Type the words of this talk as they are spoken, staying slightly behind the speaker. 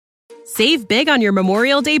Save big on your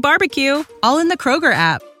Memorial Day barbecue, all in the Kroger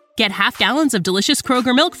app. Get half gallons of delicious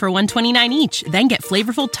Kroger milk for $1.29 each. Then get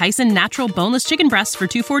flavorful Tyson natural boneless chicken breasts for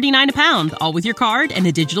 $2.49 a pound, all with your card and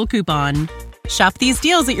a digital coupon. Shop these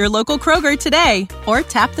deals at your local Kroger today, or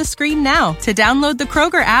tap the screen now to download the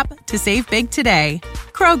Kroger app to save big today.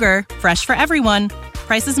 Kroger, fresh for everyone.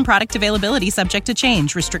 Prices and product availability subject to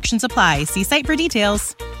change. Restrictions apply. See site for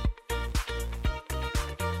details.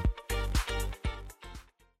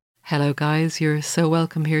 Hello guys, you're so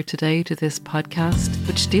welcome here today to this podcast,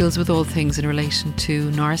 which deals with all things in relation to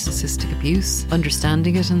narcissistic abuse,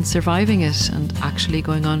 understanding it and surviving it, and actually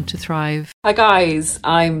going on to thrive. Hi guys,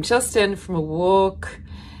 I'm just in from a walk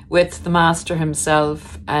with the master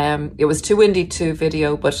himself. It was too windy to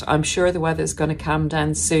video, but I'm sure the weather's going to calm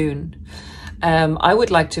down soon. I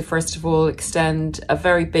would like to first of all extend a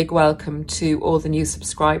very big welcome to all the new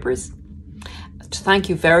subscribers. To thank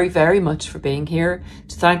you very, very much for being here.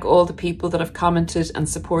 To thank all the people that have commented and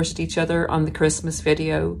supported each other on the Christmas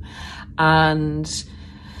video. And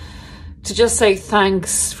to just say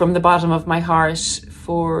thanks from the bottom of my heart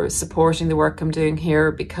for supporting the work I'm doing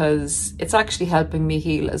here, because it's actually helping me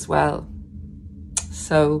heal as well.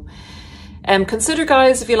 So consider,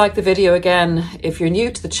 guys, if you like the video, again, if you're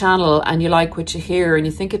new to the channel and you like what you hear and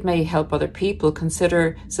you think it may help other people,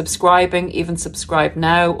 consider subscribing, even subscribe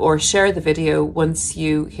now, or share the video once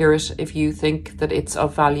you hear it if you think that it's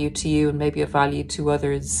of value to you and maybe of value to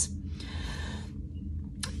others.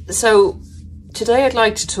 So today I'd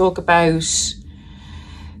like to talk about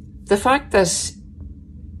the fact that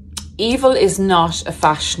evil is not a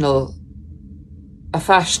fashionable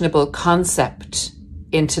concept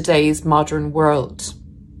in today's modern world.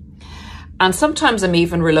 And sometimes I'm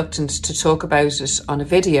even reluctant to talk about it on a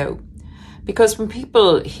video, because when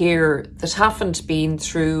people hear that haven't been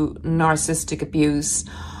through narcissistic abuse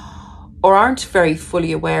or aren't very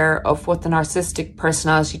fully aware of what the narcissistic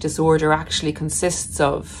personality disorder actually consists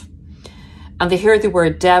of, and they hear the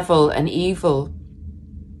word devil and evil,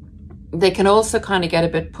 they can also kind of get a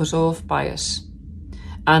bit put off by it,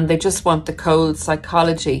 and they just want the cold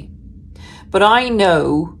psychology. But I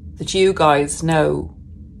know that you guys know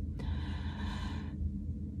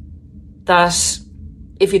that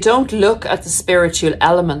if you don't look at the spiritual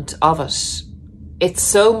element of it, it's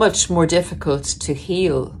so much more difficult to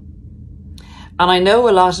heal. And I know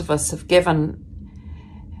a lot of us have got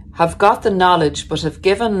the knowledge, but have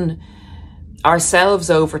given ourselves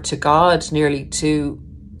over to God nearly to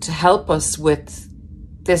help us with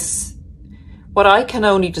this, what I can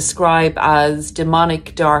only describe as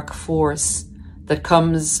demonic dark force that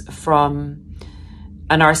comes from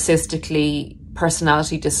a narcissistically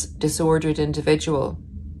personality disordered individual.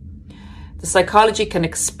 The psychology can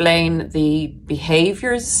explain the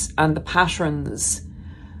behaviors and the patterns,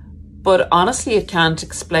 but honestly it can't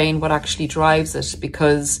explain what actually drives it,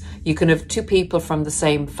 because you can have two people from the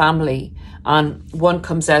same family and one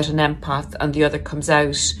comes out an empath and the other comes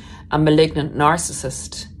out a malignant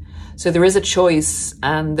narcissist. So there is a choice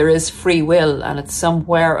and there is free will, and it's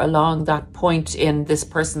somewhere along that point in this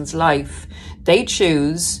person's life they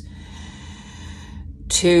choose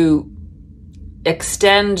to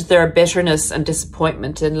extend their bitterness and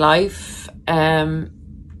disappointment in life,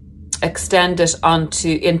 extend it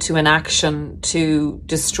into an action to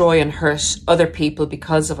destroy and hurt other people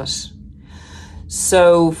because of it.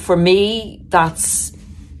 So for me, that's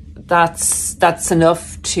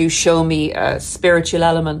enough to show me a spiritual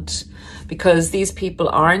element, because these people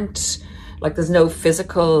aren't like, there's no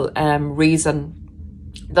physical reason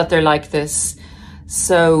that they're like this.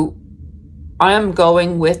 So I am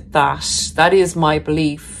going with that. That is my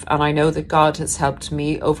belief. And I know that God has helped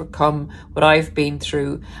me overcome what I've been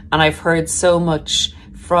through. And I've heard so much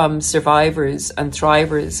from survivors and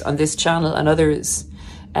thrivers on this channel and others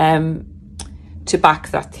to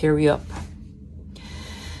back that theory up.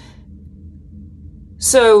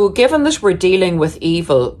 So given that we're dealing with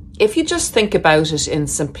evil, if you just think about it in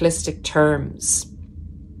simplistic terms,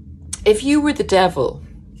 if you were the devil,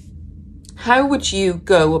 how would you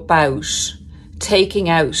go about taking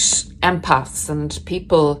out empaths and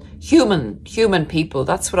people, human people?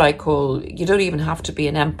 That's what I call, you don't even have to be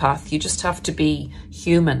an empath. You just have to be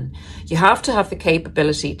human. You have to have the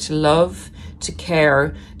capability to love, to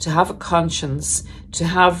care, to have a conscience, to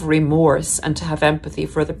have remorse, and to have empathy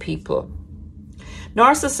for other people.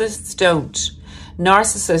 Narcissists don't.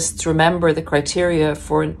 Narcissists, remember, the criteria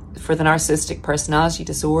for the narcissistic personality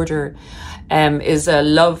disorder is a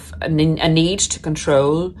love, a need to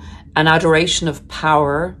control, an adoration of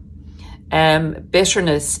power,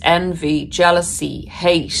 bitterness, envy, jealousy,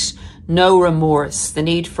 hate, no remorse, the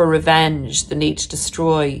need for revenge, the need to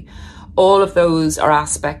destroy, All of those are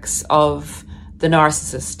aspects of the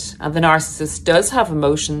narcissist. And the narcissist does have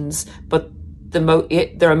emotions, but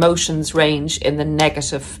their emotions range in the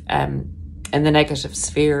negative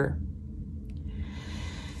sphere.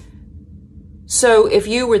 So if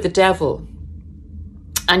you were the devil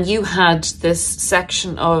and you had this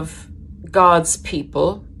section of God's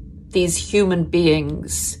people, these human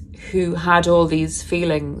beings who had all these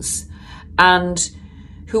feelings and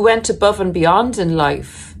who went above and beyond in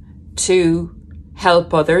life to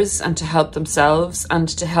help others and to help themselves and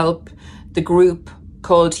to help the group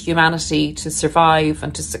called humanity to survive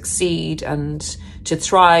and to succeed and to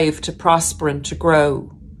thrive, to prosper and to grow.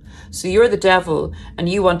 So you're the devil and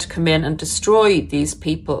you want to come in and destroy these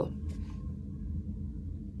people.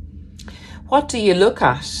 What do you look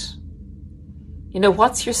at?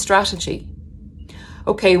 What's your strategy?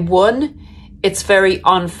 Okay, one, it's very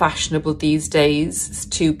unfashionable these days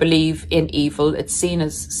to believe in evil. It's seen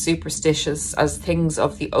as superstitious, as things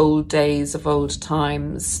of the old days, of old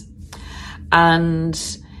times. And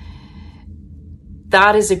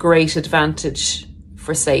that is a great advantage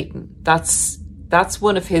for Satan. That's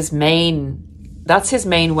one of his main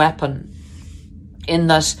weapon, in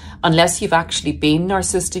that unless you've actually been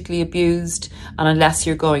narcissistically abused and unless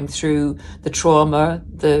you're going through the trauma,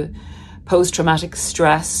 the post-traumatic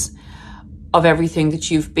stress of everything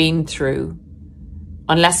that you've been through,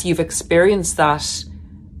 unless you've experienced that,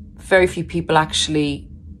 very few people actually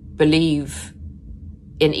believe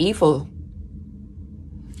in evil.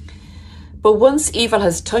 But once evil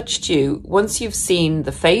has touched you, once you've seen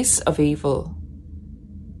the face of evil,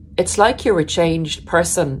 it's like you're a changed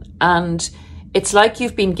person, and it's like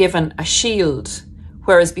you've been given a shield,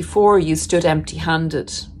 whereas before you stood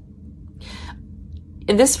empty-handed.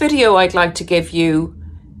 In this video, I'd like to give you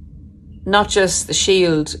not just the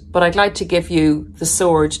shield, but I'd like to give you the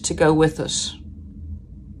sword to go with it.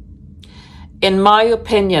 In my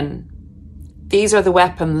opinion, these are the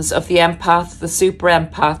weapons of the empath, the super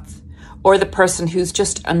empath, or the person who's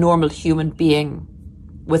just a normal human being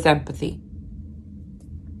with empathy.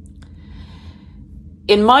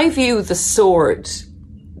 In my view, the sword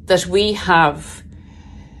that we have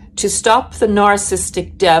to stop the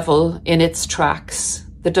narcissistic devil in its tracks,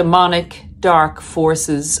 the demonic dark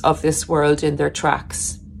forces of this world in their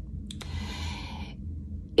tracks,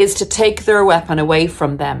 is to take their weapon away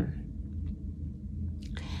from them.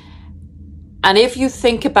 And if you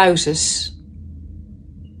think about it,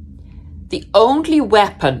 the only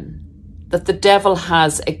weapon that the devil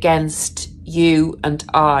has against you and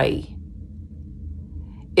I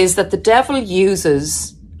is that the devil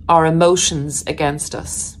uses our emotions against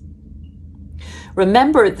us.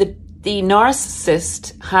 Remember that the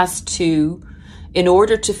narcissist has to, in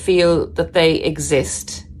order to feel that they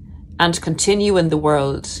exist and continue in the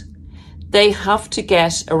world, they have to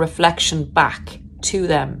get a reflection back to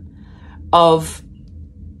them of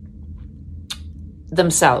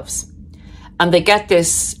themselves. And they get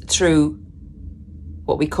this through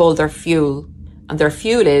what we call their fuel. And their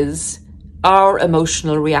fuel is our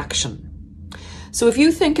emotional reaction. So if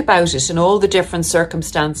you think about it in all the different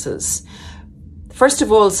circumstances, first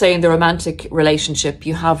of all, say in the romantic relationship,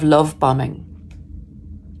 you have love bombing.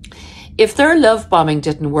 If their love bombing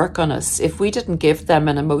didn't work on us, if we didn't give them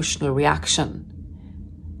an emotional reaction,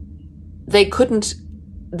 they couldn't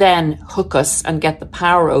then hook us and get the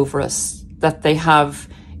power over us that they have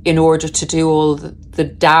in order to do all the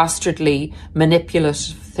dastardly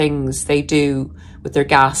manipulative things they do with their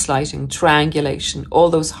gaslighting, triangulation, all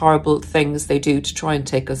those horrible things they do to try and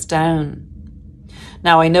take us down.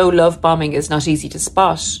 Now, I know love bombing is not easy to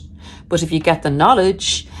spot, but if you get the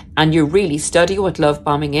knowledge and you really study what love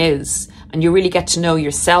bombing is, and you really get to know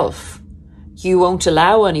yourself, you won't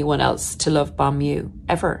allow anyone else to love bomb you,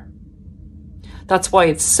 ever. That's why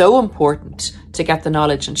it's so important to get the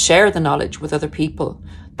knowledge and share the knowledge with other people.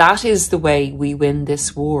 That is the way we win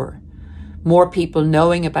this war. More people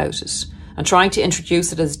knowing about it and trying to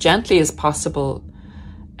introduce it as gently as possible,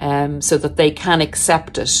 so that they can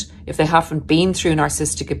accept it if they haven't been through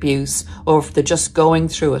narcissistic abuse or if they're just going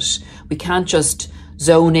through it. We can't just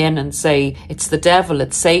zone in and say, it's the devil,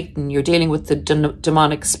 it's Satan, you're dealing with the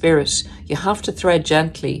demonic spirit. You have to tread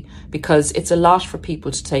gently because it's a lot for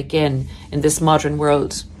people to take in this modern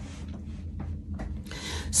world.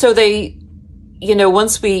 So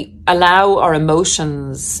once we allow our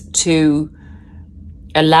emotions to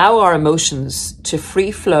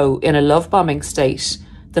free flow in a love bombing state,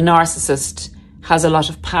 the narcissist has a lot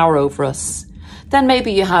of power over us. Then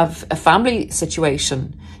maybe you have a family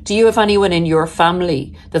situation. Do you have anyone in your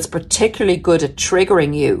family that's particularly good at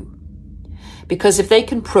triggering you? Because if they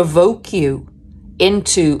can provoke you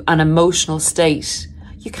into an emotional state,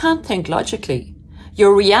 you can't think logically.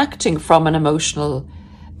 You're reacting from an emotional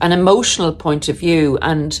point of view,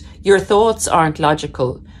 and your thoughts aren't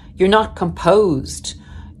logical. You're not composed.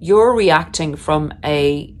 You're reacting from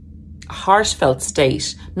a heartfelt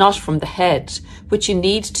state, not from the head, which you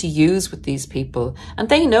need to use with these people. And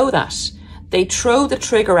they know that. They throw the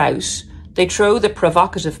trigger out, they throw the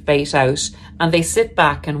provocative bait out, and they sit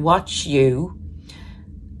back and watch you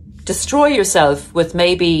destroy yourself with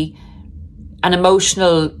maybe an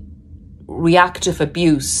emotional reactive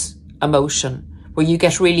abuse emotion, where you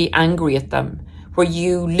get really angry at them, where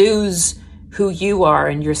you lose who you are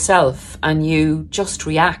in yourself, and you just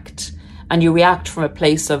react. And you react from a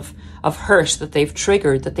place of hurt that they've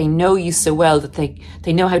triggered, that they know you so well, that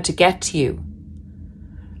they know how to get to you.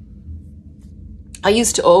 I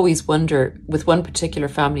used to always wonder with one particular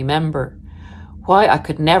family member why I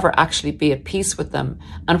could never actually be at peace with them,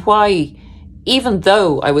 and why, even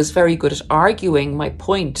though I was very good at arguing my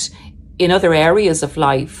point in other areas of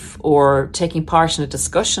life or taking part in a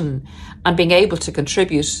discussion and being able to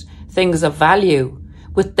contribute things of value,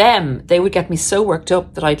 with them, they would get me so worked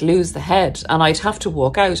up that I'd lose the head and I'd have to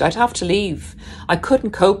walk out. I'd have to leave. I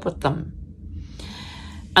couldn't cope with them.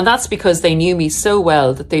 And that's because they knew me so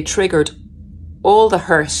well that they triggered all the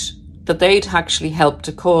hurt that they'd actually helped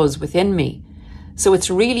to cause within me. So it's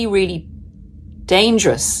really, really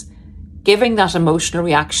dangerous giving that emotional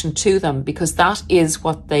reaction to them, because that is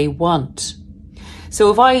what they want.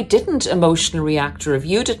 So if I didn't emotionally react, or if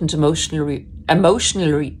you didn't emotionally, I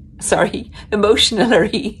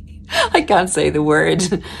can't say the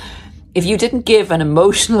word. If you didn't give an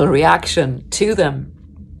emotional reaction to them,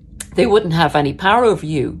 they wouldn't have any power over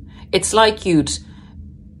you. It's like you'd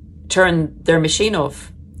turn their machine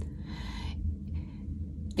off.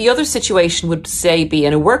 The other situation would, say, be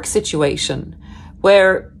in a work situation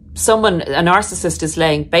where a narcissist is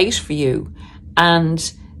laying bait for you,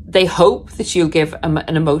 and they hope that you'll give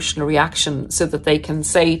an emotional reaction so that they can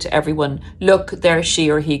say to everyone, look, there she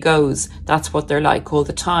or he goes. That's what they're like all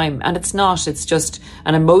the time. And it's not. It's just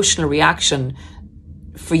an emotional reaction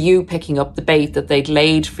for you picking up the bait that they'd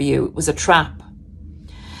laid for you. It was a trap.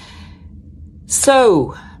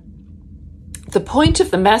 So the point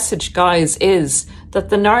of the message, guys, is that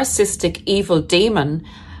the narcissistic evil demon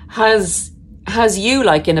has you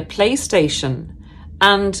like in a PlayStation,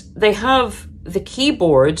 and they have the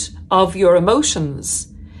keyboard of your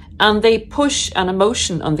emotions, and they push an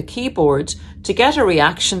emotion on the keyboard to get a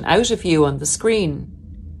reaction out of you on the screen.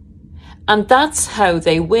 And that's how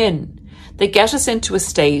they win. They get us into a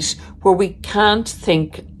state where we can't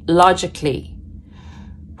think logically,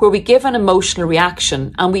 where we give an emotional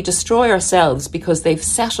reaction and we destroy ourselves because they've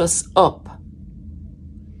set us up.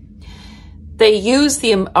 They use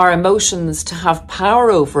our emotions to have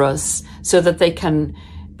power over us so that they can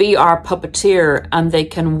be our puppeteer, and they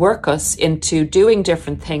can work us into doing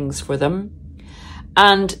different things for them.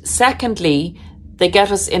 And secondly, they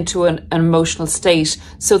get us into an emotional state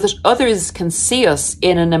so that others can see us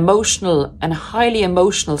in an emotional and highly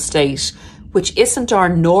emotional state, which isn't our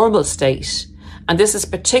normal state. And this is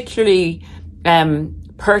particularly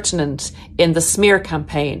pertinent in the smear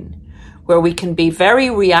campaign, where we can be very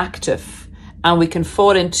reactive and we can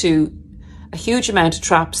fall into a huge amount of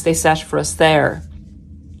traps they set for us there.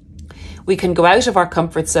 We can go out of our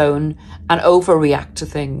comfort zone and overreact to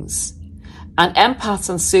things. And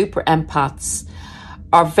empaths and super empaths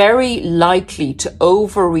are very likely to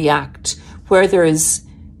overreact where there is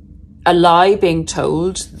a lie being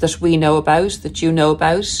told that we know about, that you know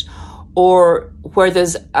about, or where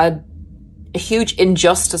there's a huge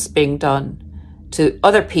injustice being done to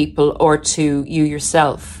other people or to you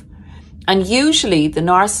yourself. And usually the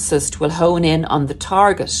narcissist will hone in on the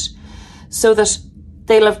target so that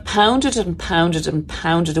they'll have pounded and pounded and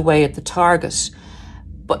pounded away at the target.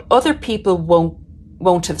 But other people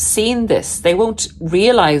won't have seen this. They won't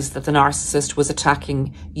realise that the narcissist was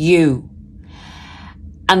attacking you.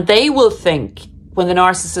 And they will think, when the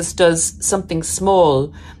narcissist does something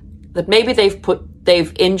small, that maybe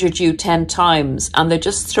they've injured you 10 times, and they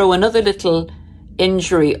just throw another little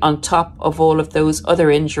injury on top of all of those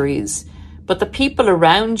other injuries. But the people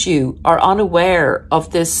around you are unaware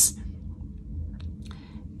of this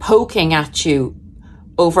poking at you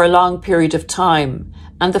over a long period of time.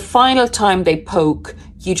 And the final time they poke,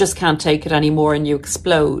 you just can't take it anymore and you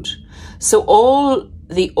explode. So all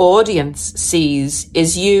the audience sees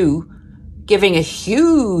is you giving a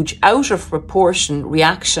huge out of proportion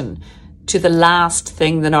reaction to the last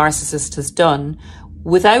thing the narcissist has done,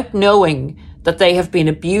 without knowing that they have been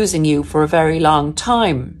abusing you for a very long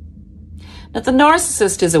time. Now, the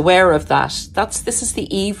narcissist is aware of that. This is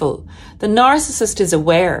the evil. The narcissist is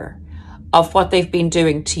aware of what they've been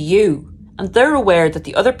doing to you. And they're aware that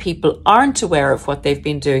the other people aren't aware of what they've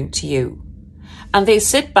been doing to you. And they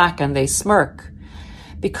sit back and they smirk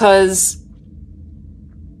because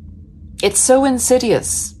it's so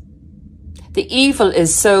insidious. The evil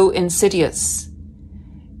is so insidious.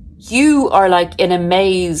 You are like in a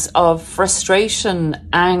maze of frustration,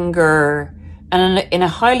 anger, and in a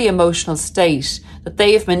highly emotional state that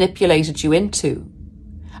they have manipulated you into.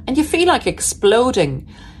 And you feel like exploding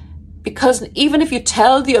because even if you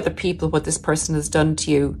tell the other people what this person has done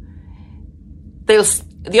to you,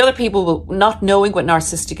 the other people will, not knowing what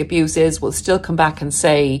narcissistic abuse is, will still come back and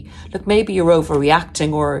say, look, maybe you're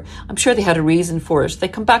overreacting, or I'm sure they had a reason for it. They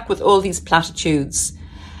come back with all these platitudes.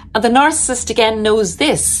 And the narcissist again knows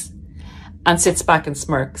this and sits back and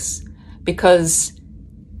smirks because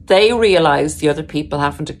they realise the other people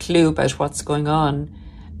haven't a clue about what's going on.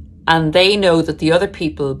 And they know that the other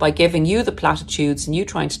people, by giving you the platitudes and you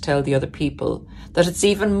trying to tell the other people, that it's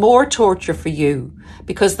even more torture for you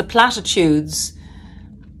because the platitudes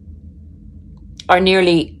are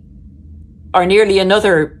nearly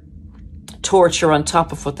another torture on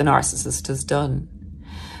top of what the narcissist has done.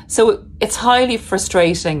 So it's highly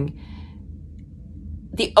frustrating.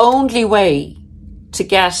 The only way to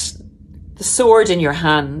get the sword in your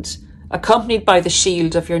hand, accompanied by the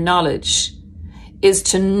shield of your knowledge, is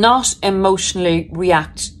to not emotionally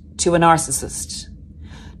react to a narcissist,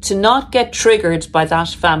 to not get triggered by that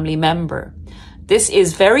family member. This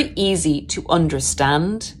is very easy to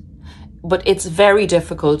understand, but it's very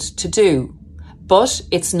difficult to do. But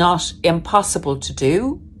it's not impossible to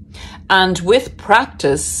do. And with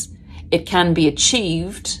practice, it can be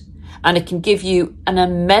achieved, and it can give you an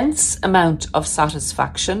immense amount of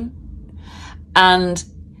satisfaction. And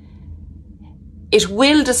it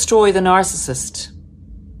will destroy the narcissist.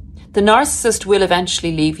 The narcissist will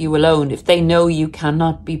eventually leave you alone if they know you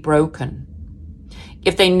cannot be broken.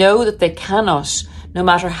 If they know that they cannot, no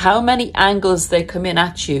matter how many angles they come in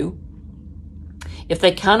at you, if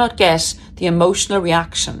they cannot get the emotional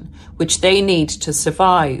reaction which they need to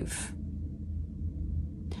survive,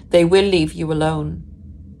 they will leave you alone.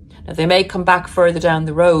 Now, they may come back further down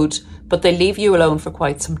the road, but they leave you alone for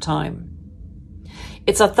quite some time.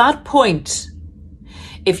 It's at that point,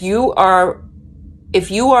 if you are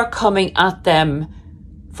coming at them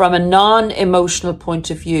from a non-emotional point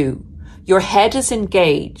of view, your head is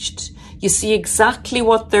engaged, you see exactly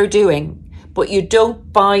what they're doing, but you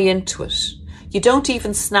don't buy into it. You don't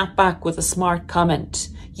even snap back with a smart comment.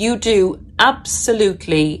 You do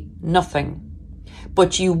absolutely nothing,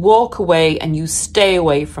 but you walk away and you stay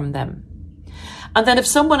away from them. And then if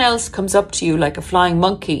someone else comes up to you like a flying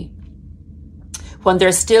monkey, when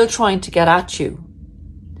they're still trying to get at you,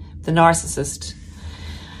 the narcissist,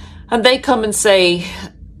 and they come and say,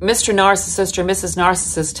 Mr. Narcissist or Mrs.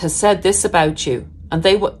 Narcissist has said this about you, and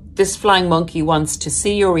this flying monkey wants to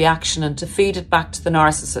see your reaction and to feed it back to the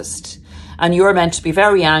narcissist, and you're meant to be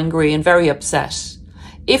very angry and very upset.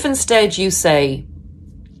 If instead you say,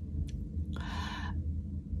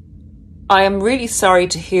 I am really sorry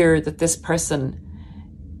to hear that this person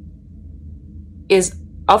is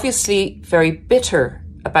obviously very bitter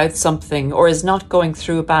about something, or is not going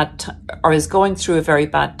through is going through a very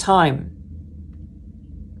bad time.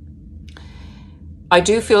 I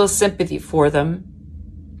do feel sympathy for them,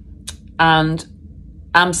 and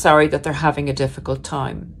I'm sorry that they're having a difficult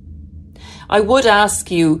time. I would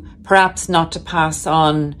ask you perhaps not to pass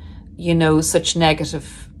on, such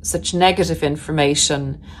negative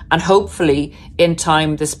information, and hopefully in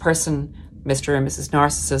time this person, Mr. or Mrs.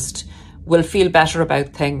 Narcissist, will feel better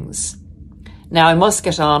about things. Now I must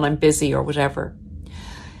get on, I'm busy or whatever.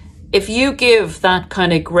 If you give that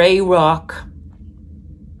kind of grey rock,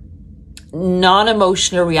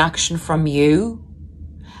 non-emotional reaction from you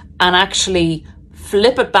and actually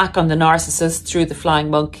flip it back on the narcissist through the flying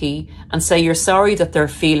monkey and say you're sorry that they're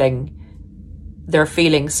feeling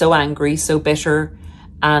so angry, so bitter,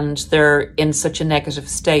 and they're in such a negative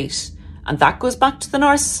state, and that goes back to the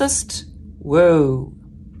narcissist, whoa.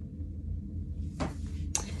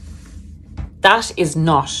 That is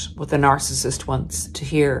not what the narcissist wants to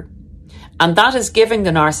hear. And that is giving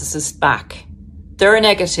the narcissist back their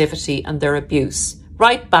negativity and their abuse,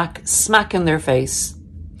 right back smack in their face.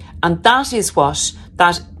 And that is what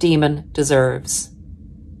that demon deserves.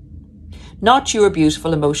 Not your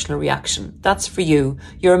beautiful emotional reaction. That's for you.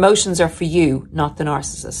 Your emotions are for you, not the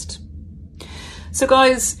narcissist. So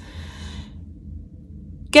guys,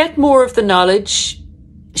 get more of the knowledge,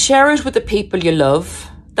 share it with the people you love.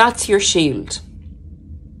 That's your shield.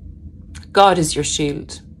 God is your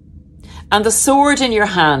shield. And the sword in your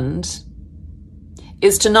hand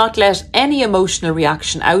is to not let any emotional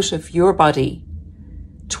reaction out of your body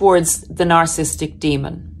towards the narcissistic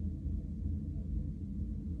demon.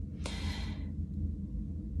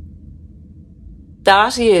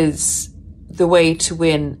 That is the way to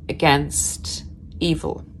win against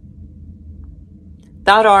evil.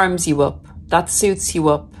 That arms you up, that suits you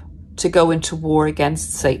up to go into war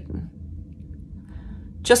against Satan.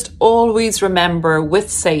 Just always remember, with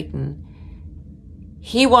Satan,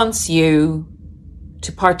 he wants you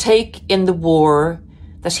to partake in the war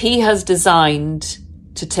that he has designed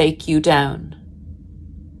to take you down.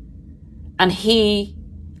 And he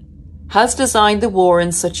has designed the war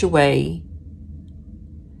in such a way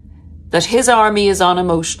that his army is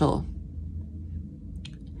unemotional,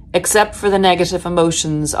 except for the negative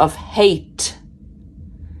emotions of hate,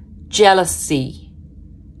 jealousy,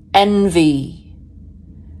 envy,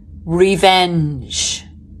 revenge.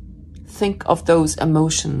 Think of those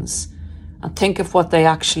emotions and think of what they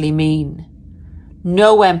actually mean.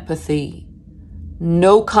 No empathy,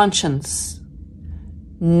 no conscience,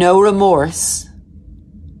 no remorse.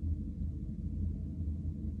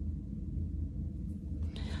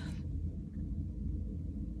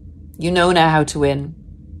 You know now how to win.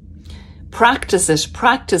 Practice it.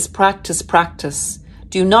 Practice, practice, practice.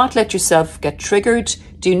 Do not let yourself get triggered.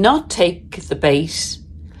 Do not take the bait.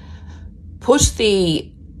 Put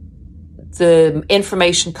the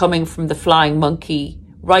information coming from the flying monkey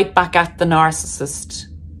right back at the narcissist.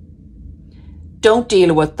 Don't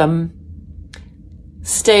deal with them.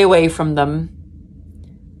 Stay away from them.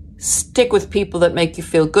 Stick with people that make you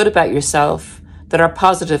feel good about yourself, that are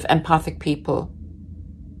positive, empathic people.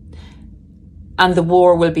 And the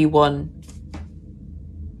war will be won.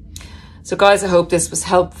 So guys, I hope this was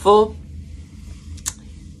helpful.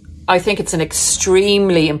 I think it's an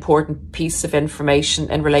extremely important piece of information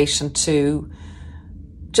in relation to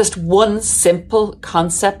just one simple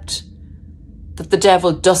concept that the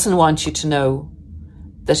devil doesn't want you to know.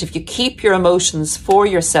 That if you keep your emotions for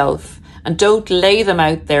yourself and don't lay them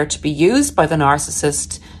out there to be used by the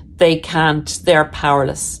narcissist, they can't, they're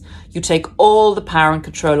powerless. You take all the power and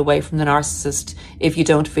control away from the narcissist if you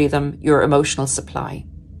don't feed them your emotional supply.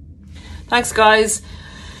 Thanks, guys.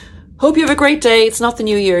 Hope you have a great day. It's not the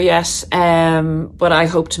new year yet, but I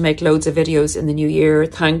hope to make loads of videos in the new year.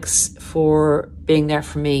 Thanks for being there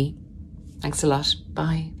for me. Thanks a lot.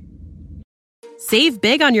 Bye. Save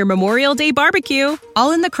big on your Memorial Day barbecue,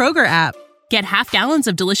 all in the Kroger app. Get half gallons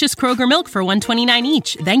of delicious Kroger milk for $1.29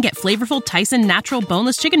 each. Then get flavorful Tyson natural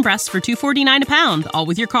boneless chicken breasts for $2.49 a pound, all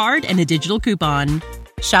with your card and a digital coupon.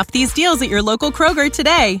 Shop these deals at your local Kroger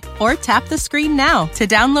today, or tap the screen now to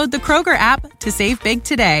download the Kroger app to save big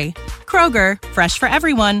today. Kroger, fresh for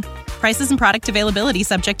everyone. Prices and product availability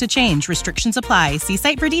subject to change. Restrictions apply. See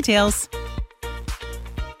site for details.